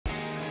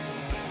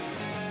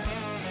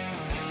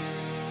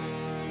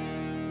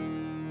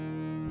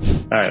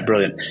All right,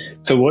 brilliant.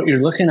 So what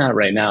you're looking at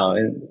right now,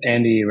 and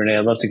Andy, Renee,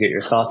 I'd love to get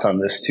your thoughts on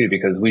this too,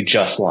 because we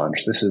just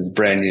launched. This is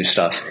brand new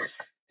stuff.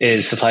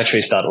 Is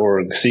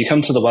supplytrace.org. So you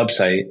come to the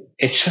website.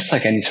 It's just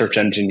like any search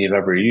engine you've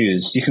ever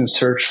used. You can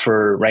search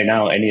for right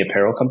now any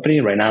apparel company.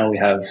 Right now we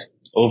have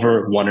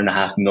over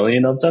 1.5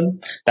 million of them.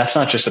 That's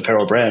not just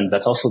apparel brands.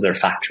 That's also their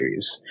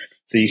factories.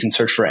 So you can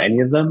search for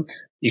any of them.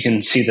 You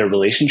can see their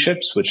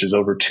relationships, which is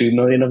over 2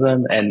 million of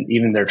them, and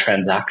even their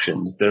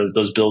transactions.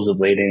 Those bills of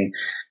lading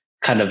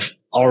kind of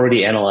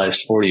already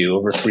analyzed for you,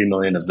 over 3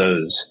 million of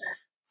those.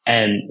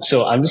 And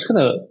so I'm just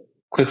going to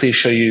quickly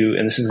show you,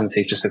 and this is going to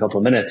take just a couple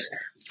of minutes.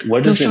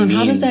 What does it mean?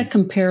 How does that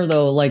compare,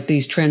 though, like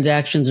these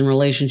transactions and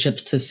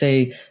relationships to,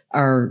 say,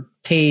 our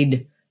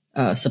paid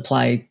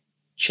supply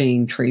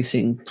chain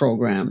tracing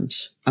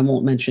programs? I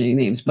won't mention any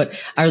names, but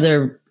are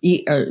there?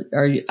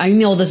 I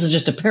know this is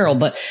just apparel,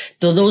 but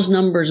do those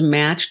numbers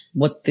match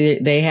what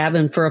they have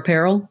in for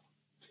apparel?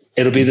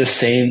 It'll be the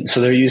same.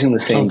 So they're using the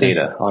same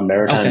data on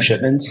maritime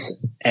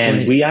shipments.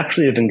 And we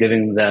actually have been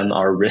giving them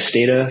our risk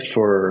data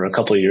for a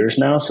couple of years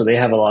now. So they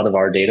have a lot of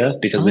our data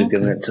because we've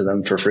given it to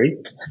them for free,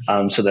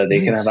 so that they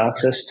can have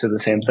access to the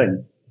same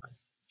thing.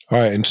 All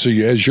right. And so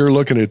as you're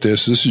looking at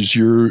this is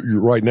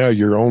right now,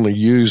 you're only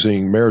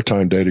using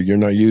maritime data. You're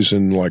not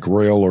using like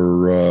rail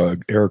or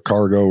air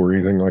cargo or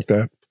anything like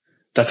that?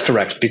 That's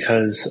correct,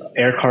 because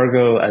air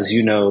cargo, as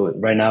you know,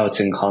 right now it's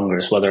in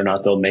Congress, whether or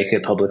not they'll make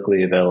it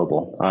publicly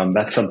available.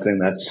 That's something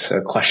that's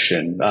a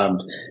question.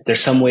 There's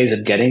some ways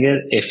of getting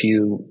it if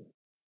you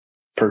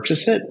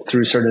purchase it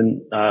through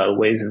certain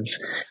ways of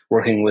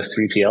working with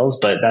 3PLs,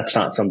 but that's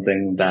not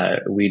something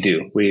that we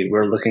do.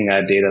 We're looking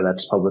at data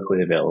that's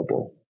publicly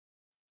available.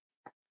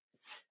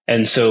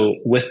 And so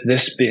with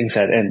this being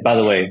said, and by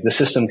the way, the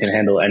system can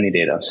handle any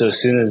data. So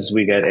as soon as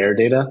we get air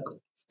data,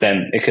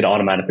 then it could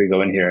automatically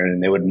go in here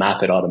and it would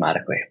map it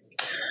automatically.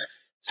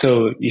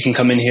 So you can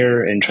come in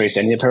here and trace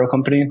any apparel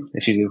company.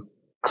 If you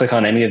click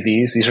on any of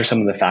these are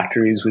some of the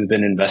factories we've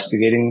been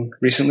investigating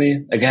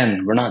recently.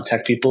 Again, we're not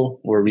tech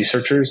people, we're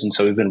researchers. And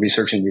so we've been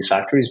researching these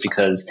factories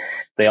because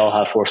they all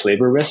have forced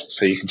labor risks.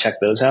 So you can check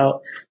those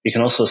out. You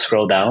can also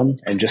scroll down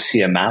and just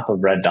see a map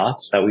of red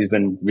dots that we've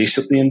been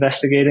recently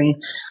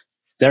investigating.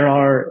 There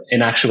are,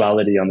 in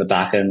actuality, on the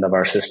back end of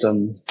our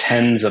system,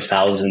 tens of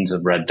thousands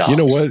of red dots. You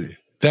know what?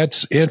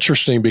 That's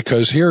interesting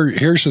because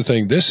here's the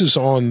thing. This is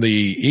on the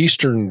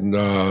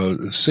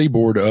eastern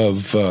seaboard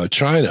of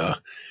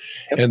China,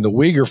 and the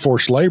Uyghur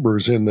forced labor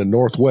is in the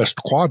northwest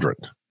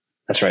quadrant.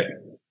 That's right.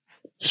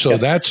 So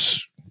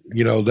that's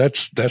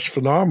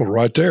phenomenal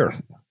right there.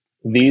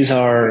 These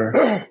are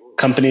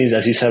companies,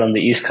 as you said, on the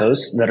East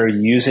Coast that are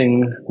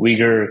using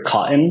Uyghur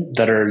cotton,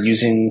 that are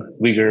using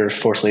Uyghur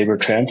forced labor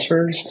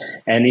transfers.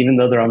 And even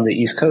though they're on the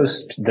East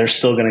Coast, they're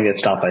still going to get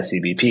stopped by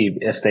CBP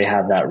if they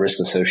have that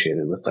risk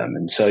associated with them.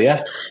 And so,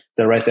 yeah,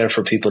 they're right there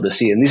for people to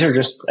see. And these are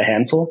just a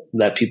handful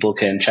that people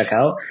can check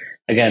out.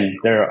 Again,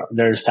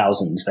 there's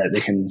thousands that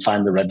they can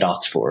find the red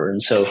dots for.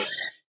 And so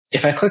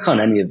if I click on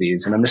any of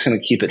these, and I'm just going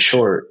to keep it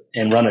short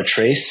and run a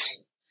trace,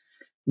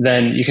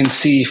 then you can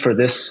see for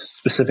this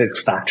specific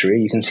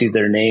factory, you can see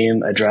their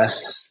name,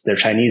 address, their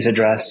Chinese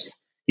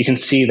address. You can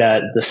see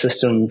that the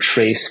system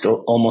traced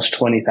almost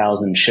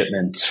 20,000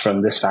 shipments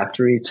from this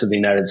factory to the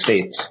United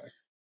States.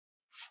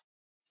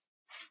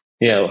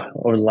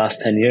 Over the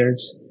last 10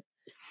 years.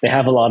 They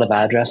have a lot of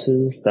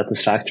addresses that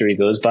this factory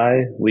goes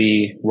by.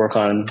 We work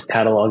on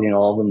cataloging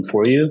all of them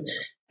for you.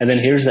 And then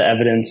here's the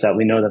evidence that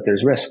we know that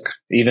there's risk,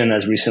 even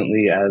as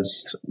recently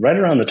as right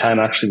around the time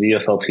actually the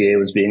UFLPA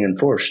was being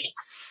enforced.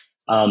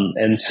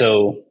 And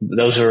so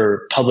those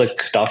are public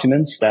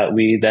documents that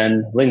we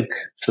then link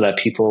so that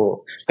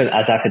people,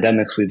 as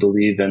academics, we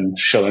believe in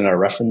showing our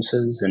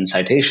references and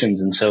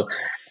citations. And so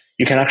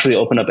you can actually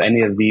open up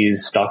any of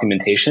these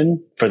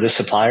documentation for this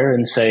supplier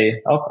and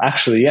say, oh,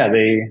 actually, yeah,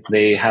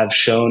 they have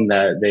shown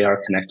that they are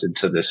connected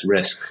to this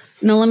risk.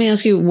 Now, let me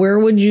ask you, where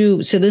would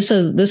you, so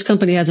this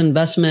company has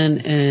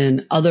investment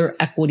in other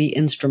equity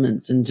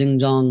instruments in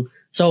Xinjiang.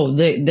 So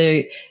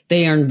they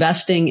are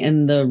investing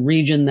in the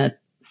region that,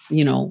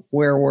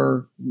 where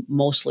we're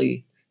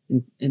mostly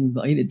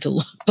invited to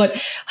look.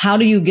 But how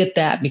do you get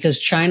that? Because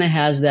China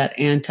has that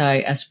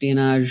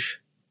anti-espionage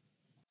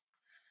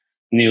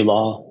new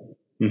law.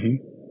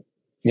 Mm-hmm.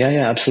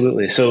 Yeah,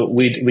 absolutely. So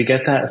we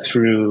get that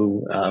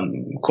through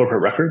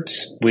corporate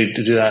records. We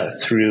do that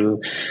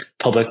through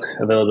public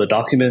available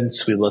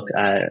documents. We look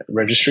at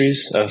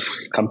registries of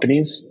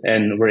companies,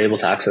 and we're able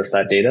to access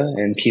that data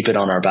and keep it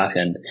on our back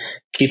end.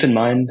 Keep in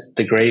mind,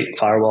 the Great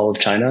Firewall of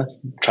China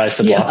tries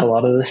to block a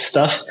lot of this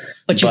stuff.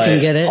 But you can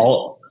get it.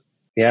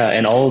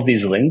 And all of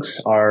these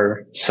links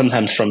are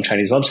sometimes from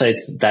Chinese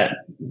websites that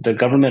the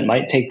government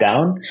might take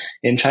down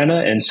in China.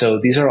 And so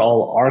these are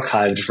all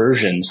archived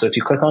versions. So if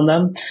you click on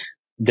them,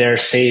 they're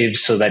saved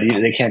so that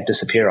they can't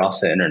disappear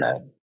off the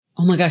internet.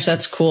 Oh my gosh,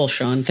 that's cool,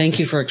 Sean. Thank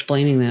you for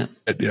explaining that.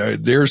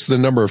 There's the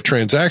number of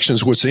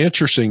transactions. What's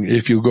interesting,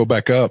 if you go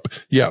back up,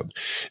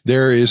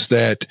 there is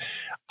that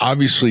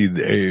obviously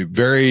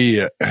very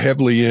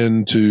heavily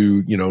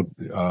into,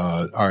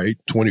 all right,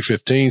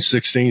 2015,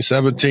 16,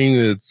 17,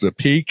 it's the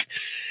peak,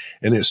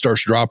 and it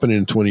starts dropping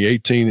in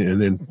 2018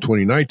 and then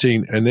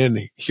 2019. And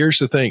then here's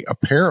the thing.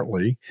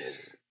 Apparently,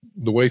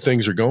 the way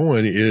things are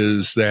going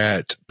is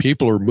that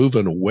people are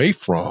moving away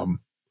from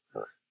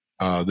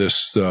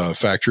this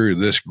factory,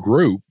 this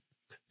group,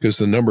 because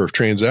the number of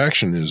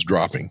transactions is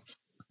dropping.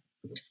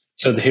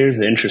 So here's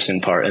the interesting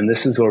part, and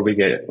this is where we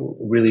get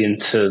really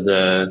into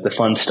the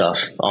fun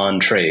stuff on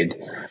trade.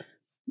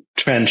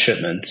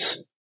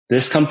 Transshipments.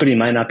 This company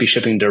might not be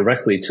shipping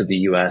directly to the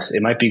U.S.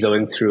 It might be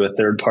going through a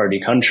third-party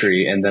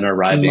country and then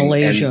arriving.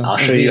 Malaysia, and I'll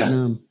show you.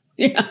 Vietnam.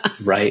 Yeah.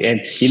 Right. And,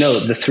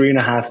 the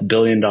 $3.5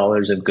 billion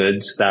of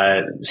goods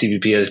that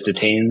CBP has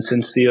detained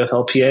since the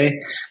UFLPA,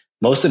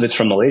 most of it's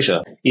from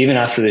Malaysia. Even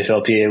after the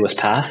UFLPA was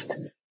passed,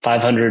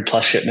 500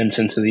 plus shipments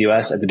into the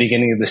US. At the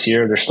beginning of this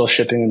year, they're still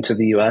shipping into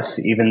the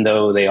US, even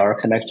though they are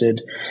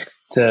connected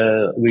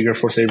to Uyghur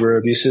forced labor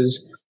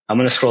abuses. I'm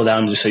going to scroll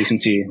down just so you can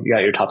see you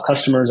got your top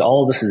customers.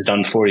 All of this is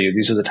done for you.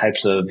 These are the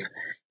types of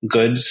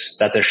goods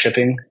that they're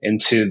shipping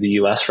into the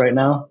US right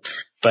now.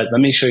 But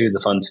let me show you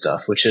the fun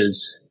stuff, which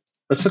is,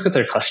 let's look at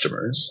their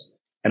customers.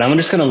 And I'm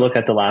just going to look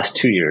at the last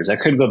 2 years. I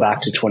could go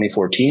back to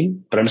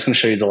 2014, but I'm just going to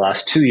show you the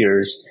last 2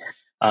 years.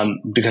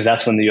 Because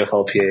that's when the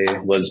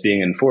UFLPA was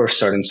being enforced,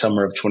 starting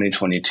summer of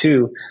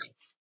 2022.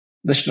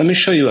 Let me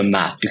show you a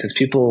map, because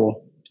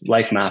people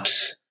like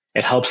maps.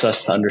 It helps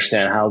us to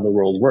understand how the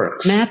world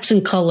works. Maps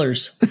and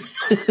colors.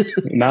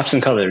 Maps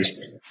and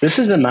colors. This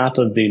is a map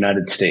of the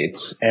United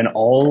States and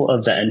all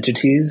of the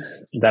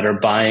entities that are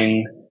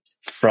buying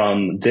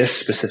from this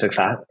specific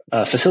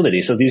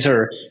facility. So these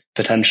are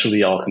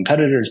potentially all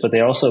competitors, but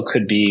they also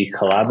could be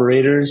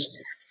collaborators.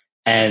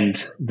 And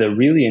the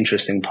really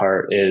interesting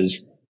part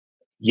is,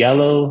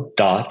 yellow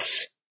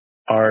dots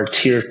are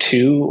tier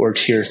 2 or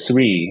tier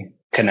 3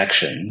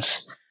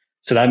 connections.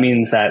 So that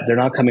means that they're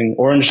not coming,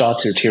 orange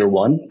dots are tier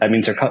 1. That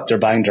means they're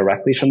buying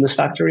directly from this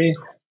factory.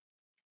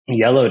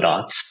 Yellow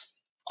dots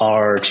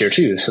are tier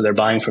 2. So they're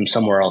buying from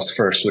somewhere else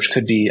first, which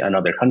could be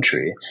another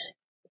country.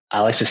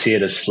 I like to see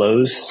it as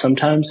flows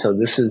sometimes. So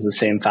this is the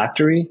same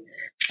factory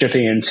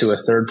shipping into a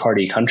third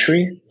party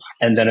country,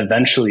 and then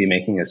eventually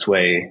making its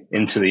way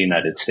into the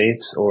United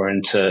States or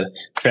into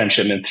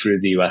transshipment through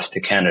the US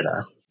to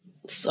Canada.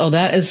 Oh,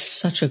 that is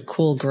such a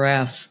cool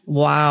graph.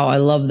 Wow, I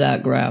love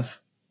that graph.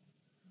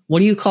 What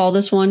do you call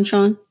this one,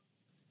 Sean?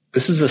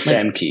 This is a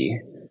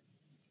Sankey.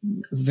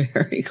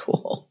 Very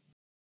cool.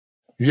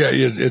 Yeah,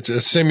 it's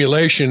a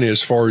simulation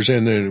as far as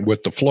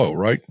with the flow,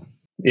 right?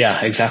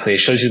 Yeah, exactly. It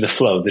shows you the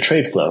flow, the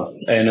trade flow,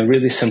 in a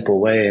really simple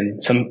way.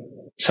 And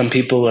some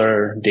people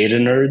are data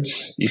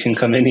nerds. You can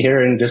come in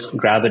here and just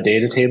grab a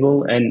data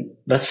table. And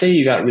let's say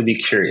you got really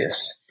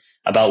curious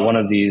about one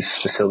of these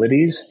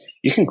facilities.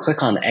 You can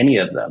click on any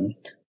of them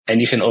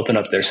and you can open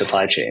up their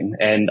supply chain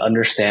and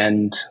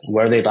understand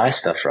where they buy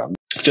stuff from.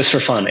 Just for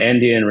fun,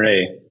 Andy and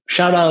Ray,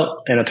 shout out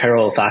an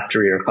apparel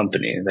factory or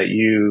company that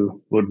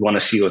you would want to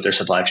see what their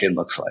supply chain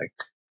looks like.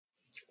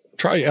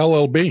 Try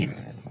LL Bean.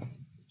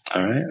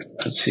 All right,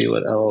 let's see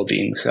what LL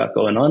Bean's got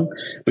going on.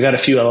 We got a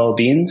few LL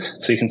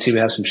Beans, so you can see we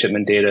have some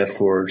shipment data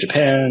for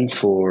Japan,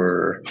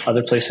 for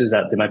other places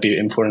that they might be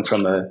importing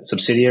from a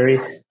subsidiary.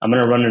 I'm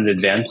going to run an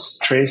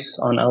advanced trace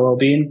on LL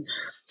Bean.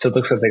 So it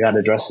looks like they got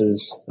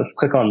addresses. Let's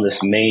click on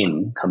this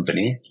Maine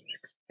company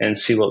and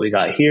see what we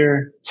got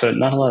here. So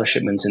not a lot of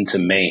shipments into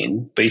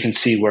Maine, but you can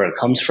see where it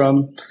comes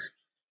from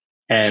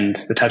and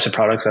the types of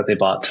products that they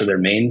bought to their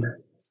Maine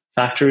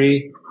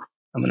factory.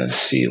 I'm going to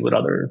see what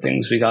other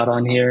things we got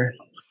on here.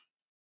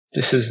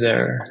 This is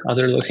their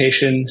other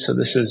location. So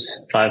this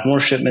is 5 more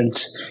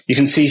shipments. You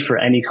can see for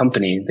any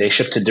company, they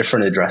ship to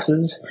different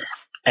addresses,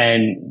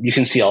 and you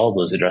can see all of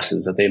those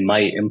addresses that they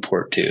might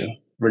import to.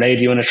 Renee,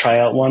 do you want to try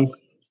out one?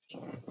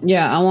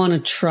 Yeah, I want to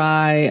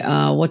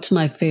try, what's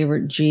my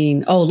favorite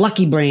jean? Oh,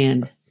 Lucky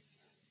Brand.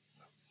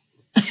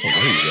 Oh,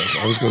 there you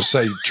go. I was going to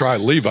say try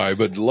Levi,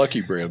 but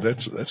Lucky Brand,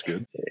 that's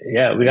good.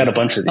 Yeah, we got a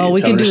bunch of these. Oh,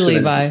 we could do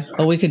Levi.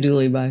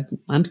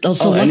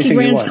 So Lucky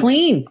Brand's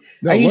clean.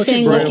 No, Are you Lucky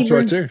saying Brand's Lucky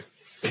Brand? right there.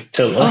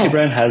 So Lucky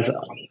Brand has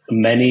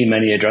many,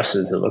 many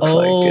addresses, it looks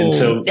like. And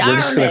so we're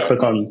just going to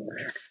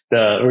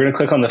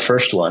click on the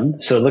first one.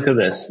 So look at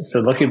this.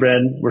 So Lucky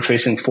Brand, we're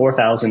tracing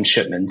 4,000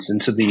 shipments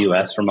into the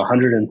US from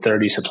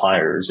 130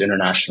 suppliers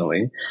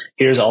internationally.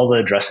 Here's all the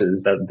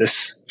addresses that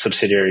this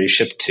subsidiary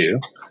shipped to.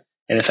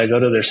 And if I go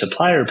to their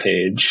supplier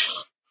page,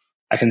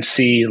 I can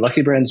see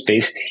Lucky Brand's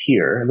based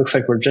here. It looks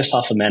like we're just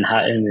off of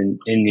Manhattan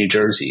in New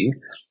Jersey.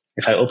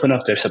 If I open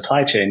up their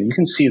supply chain, you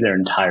can see their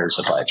entire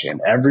supply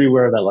chain,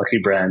 everywhere that Lucky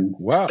Brand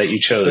that you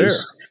chose.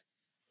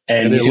 There.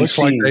 And it looks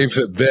like they've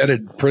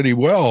vetted pretty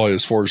well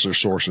as far as their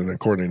sourcing,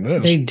 according to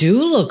this. They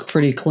do look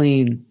pretty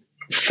clean.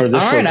 For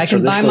this, all right, I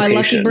can buy my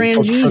Lucky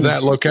Brand jeans. For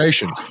that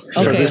location.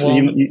 Okay,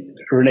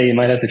 Renee, you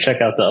might have to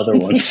check out the other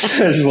ones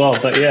as well.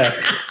 But yeah,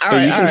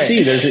 you can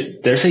see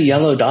there's a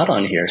yellow dot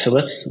on here. So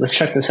let's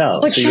check this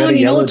out. But so Sean,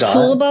 you know what's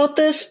cool about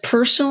this?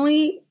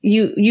 Personally,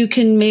 you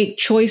can make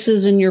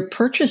choices in your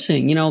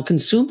purchasing,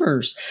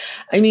 consumers.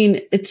 I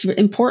mean, it's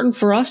important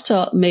for us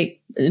to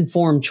make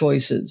informed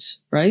choices,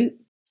 right?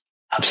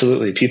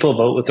 Absolutely. People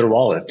vote with their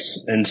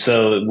wallets. And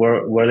so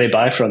where they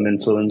buy from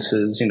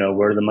influences,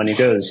 where the money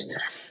goes.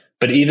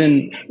 But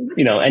even,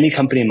 any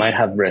company might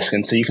have risk.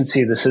 And so you can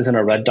see this isn't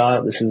a red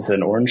dot. This is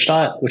an orange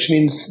dot, which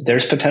means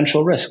there's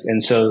potential risk.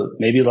 And so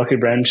maybe Lucky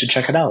Brand should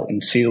check it out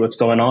and see what's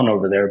going on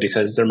over there,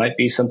 because there might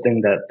be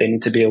something that they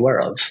need to be aware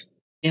of.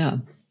 Yeah,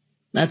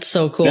 that's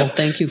so cool. Yeah.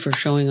 Thank you for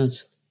showing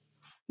us.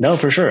 No,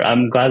 for sure.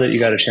 I'm glad that you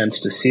got a chance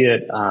to see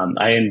it.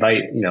 I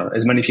invite,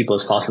 as many people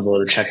as possible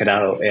to check it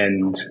out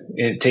and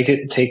take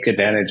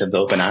advantage of the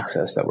open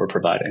access that we're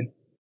providing.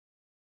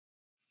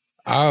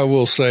 I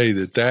will say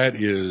that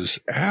is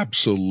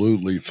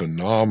absolutely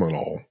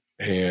phenomenal.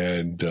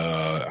 And,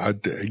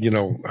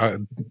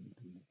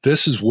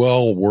 this is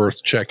well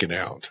worth checking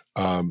out.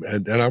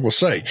 And I will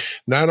say,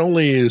 not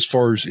only as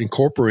far as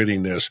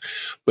incorporating this,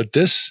 but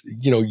this,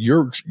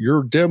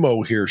 your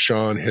demo here,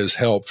 Sean, has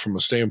helped from a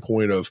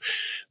standpoint of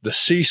the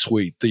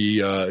C-suite,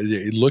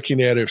 the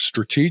looking at it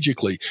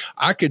strategically.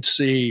 I could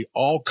see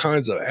all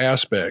kinds of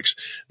aspects,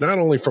 not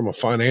only from a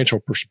financial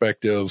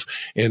perspective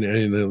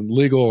and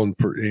legal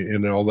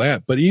and all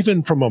that, but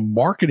even from a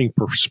marketing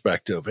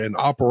perspective and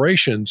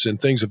operations and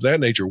things of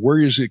that nature. Where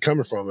is it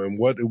coming from, and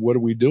what are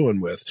we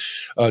doing with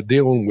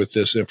dealing with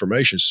this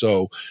information?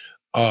 So,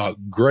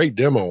 great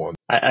demo on.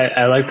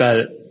 I like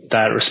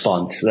that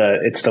response.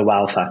 It's the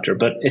wow factor,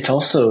 but it's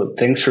also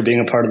thanks for being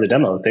a part of the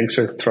demo. Thanks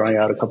for throwing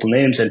out a couple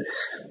names. And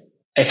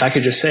if I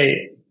could just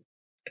say,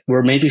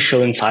 we're maybe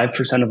showing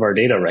 5% of our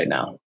data right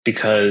now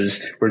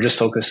because we're just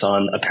focused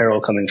on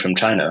apparel coming from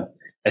China.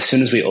 As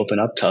soon as we open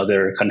up to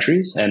other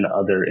countries and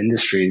other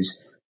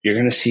industries, you're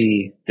going to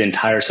see the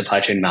entire supply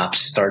chain maps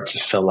start to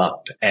fill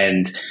up.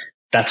 And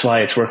that's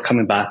why it's worth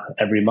coming back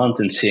every month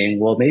and seeing,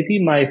 well,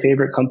 maybe my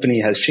favorite company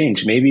has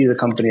changed. Maybe the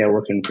company I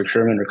work in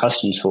procurement or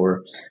customs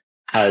for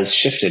has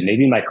shifted.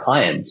 Maybe my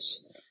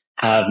clients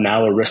have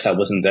now a risk that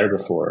wasn't there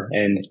before,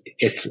 and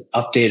it's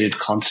updated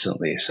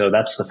constantly. So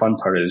that's the fun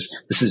part,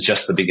 is this is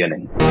just the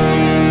beginning.